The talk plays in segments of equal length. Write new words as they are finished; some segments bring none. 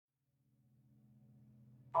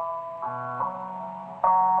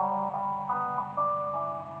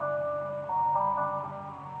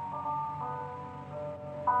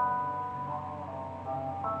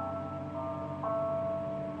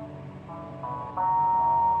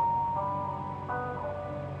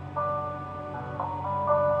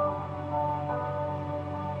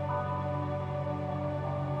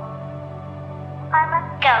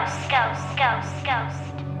Ghxst.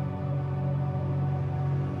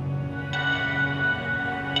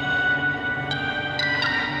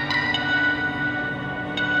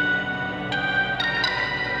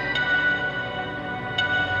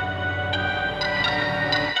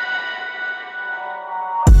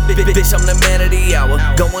 Bitch, I'm the man of the hour.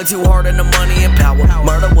 Going too hard on the money and power.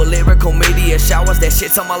 Murder with lyrical media showers. That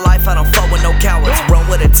shit's on my life, I don't fuck with no cowards. Run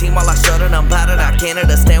with a team while I shut it, I'm battered. I can't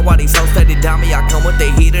understand why these hoes steady down me. I come with the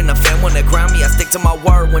heat and the fan when they ground me. I stick to my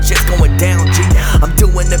word when shit's going down, G. I'm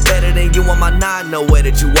doing it better than you on my nine. Know where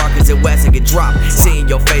that you are, cause it west and get dropped. Seeing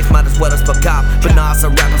your face, might as well as for cop. But nah, it's a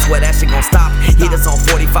rap, I swear that shit gon' stop. Heaters on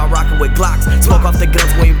 45, rockin' with Glocks. Smoke off the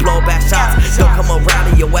guns when you blow back shots. Don't come around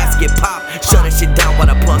and your ass get popped. Shut that shit down while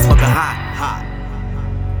the blunt smoking hot.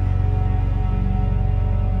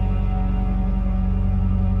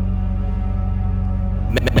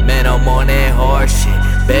 Man, I'm on that hard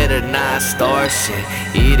shit. Better not start shit.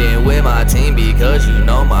 Eating with my team because you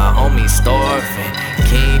know my homies starving.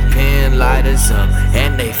 Kingpin lighters up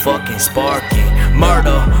and they fucking sparking.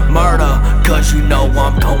 Murder, murder, cause you know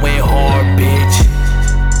I'm going hard, bitch.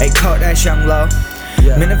 Hey, caught that young low.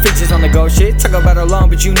 Many features on the go shit. Talk about it long,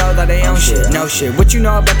 but you know that they own shit. No shit. What you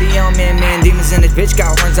know about the young man? Demons in this bitch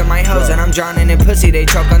got runs on my hoes. And I'm drowning in pussy. They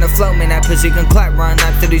choke on the flow. Man, that pussy can clap, run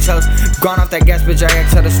after these hoes. Gone off that gas, bitch, I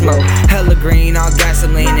exhale the smoke. Hella green, all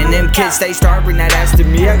gasoline. And them kids, they start bring that ass to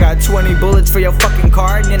me. I got 20 bullets for your fucking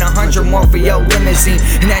car. And then 100 more for your limousine.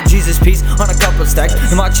 And that Jesus piece on a couple stacks.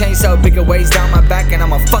 And my chain so big it weighs down my back. And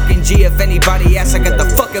I'm a fucking G. If anybody asks, I got the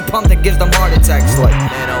fucking pump that gives them heart attacks. Like,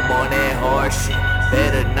 man, I'm on that hard shit.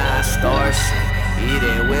 Better not start shit.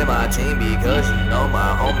 Eating with my team because you know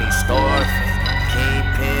my homies starving.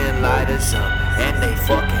 Kingpin lighters up and they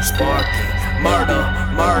fucking sparking. Murder,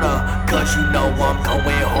 murder, cause you know I'm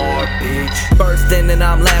going hard, bitch. First in and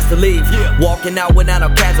I'm last to leave. Walking out without no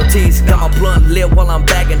casualties. Got my blunt lit while I'm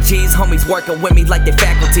bagging cheese. Homies working with me like they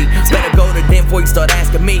faculty. Better go to them before you start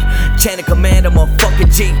asking me. Chain of command, I'm a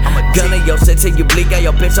fucking G. Gunning your shit till you bleed. Got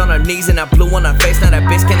your bitch on her knees and I blew on her face. Now that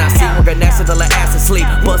bitch cannot see. Working nasty till her ass asleep.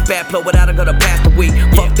 Bust bad flow without her gonna pass the week.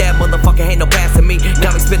 Fuck that motherfucker, ain't no passing me.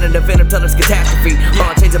 Got me spinning the venom till it's catastrophe.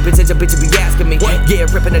 Change a bitch be asking me. Yeah,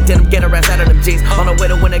 ripping the denim, get her ass out of them jeans. On the way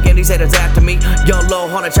to win again, these haters after me. Young low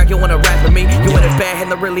on the track, you wanna rap with me. You in a bad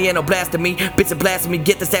hand, there really ain't no blasting me. Bitches blasting me,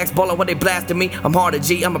 get the stacks ballin' when they blasting me. I'm hard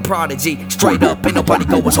G, I'm a prodigy. Straight up, ain't nobody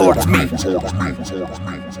go as hard as me.